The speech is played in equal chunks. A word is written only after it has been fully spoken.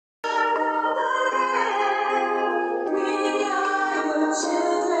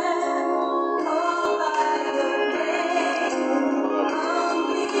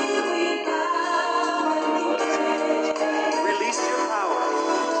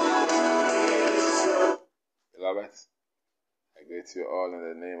earth. I greet you all in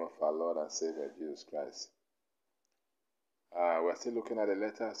the name of our Lord and Savior Jesus Christ. We're still looking at the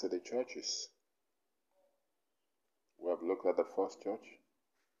letters to the churches. We have looked at the first church,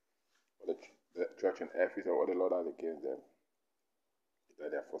 the church in Ephesus, what the Lord had against them,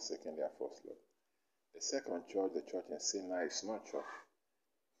 that they are forsaking their first love. The second church, the church in Sinai, is small church,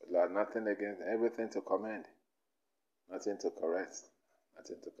 but there are nothing against, everything to commend, nothing to correct,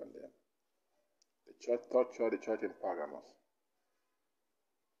 nothing to condemn. The third church, the church in Pergamos,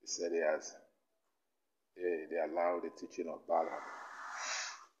 he said they allow the teaching of Balaam,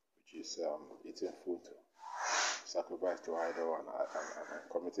 which is eating food, sacrifice to idol, and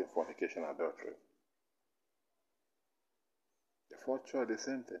committing fornication and adultery. The fourth church, the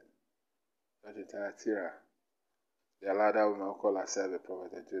same thing. Church in Thyatira, they allow that woman who called herself a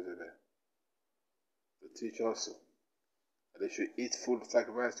prophet Jezebel to teach also that they should eat food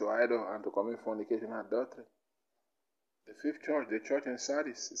sacrificed to idol and to commit fornication and adultery. The fifth church, the church in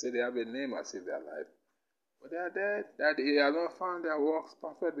Sardis, they say they have a name as if they are alive, but they are dead, that he has not found their works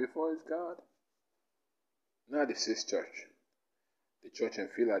perfect before his God. Now the sixth church, the church in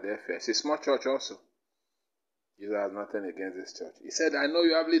Philadelphia, it's a small church also. Jesus has nothing against this church. He said, I know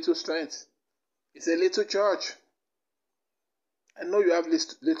you have little strength. It's a little church. I know you have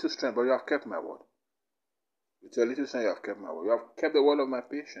little strength, but you have kept my word. With your little strength, you have kept my word. You have kept the word of my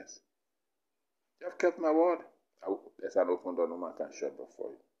patience. You have kept my word. There's an open door no man can shut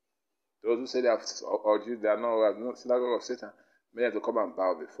before you. Those who say they have Jews, they are not synagogue of Satan, may have to come and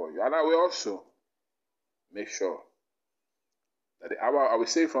bow before you. And I will also make sure that the hour, I will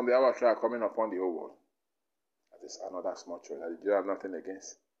say from the hour trial coming upon the whole world, that is another small church that you have nothing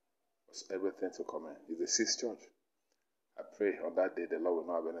against. It's everything to commend. It's the sixth church. I pray on that day the Lord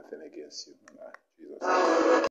will not have anything against you. Jesus.